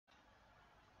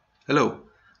Hello,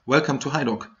 welcome to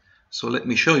HeiDoc. So let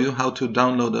me show you how to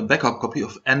download a backup copy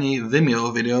of any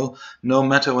Vimeo video, no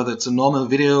matter whether it's a normal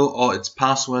video or it's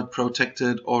password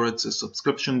protected or it's a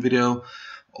subscription video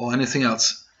or anything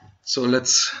else. So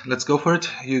let's go for it.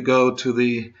 You go to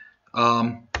the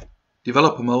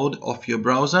developer mode of your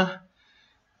browser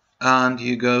and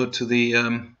you go to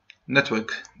the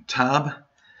network tab,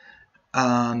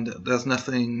 and there's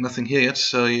nothing here yet,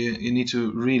 so you need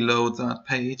to reload that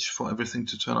page for everything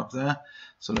to turn up there.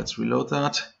 So let's reload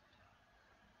that.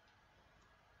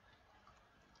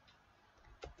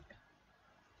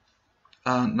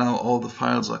 And now all the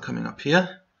files are coming up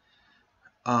here.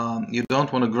 You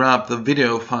don't want to grab the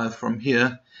video file from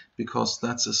here because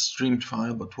that's a streamed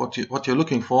file, but what you're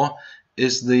looking for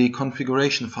is the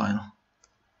configuration file.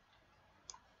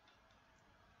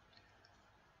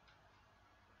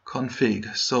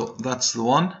 Config, so that's the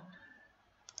one.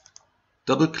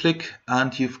 Double click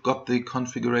and you've got the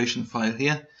configuration file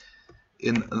here.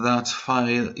 In that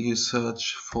file you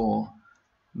search for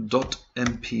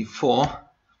 .mp4,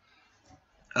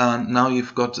 and now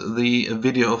you've got the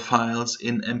video files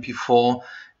in MP4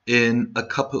 in a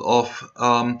couple of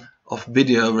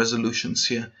video resolutions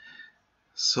here.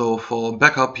 So for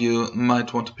backup you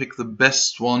might want to pick the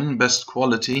best one, best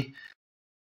quality,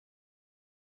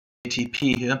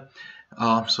 80p here.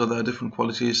 So there are different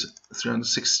qualities: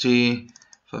 360,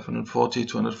 540,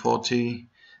 240,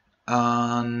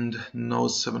 and no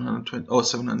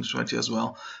 720 as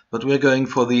well. But we're going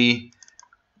for the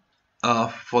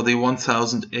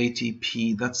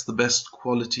 1080p. That's the best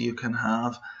quality you can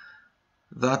have.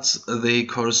 That's the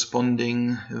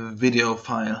corresponding video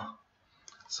file.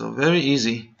 So very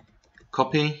easy.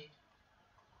 Copy,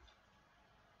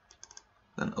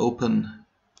 then open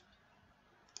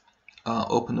a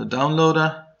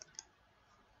downloader.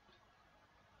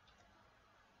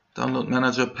 Download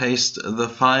manager, paste the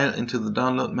file into the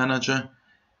download manager,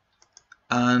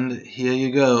 and here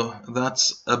you go.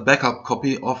 That's a backup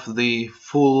copy of the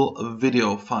full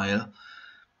video file.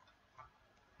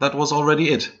 That was already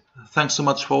it. Thanks so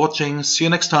much for watching. See you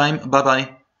next time. Bye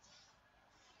bye.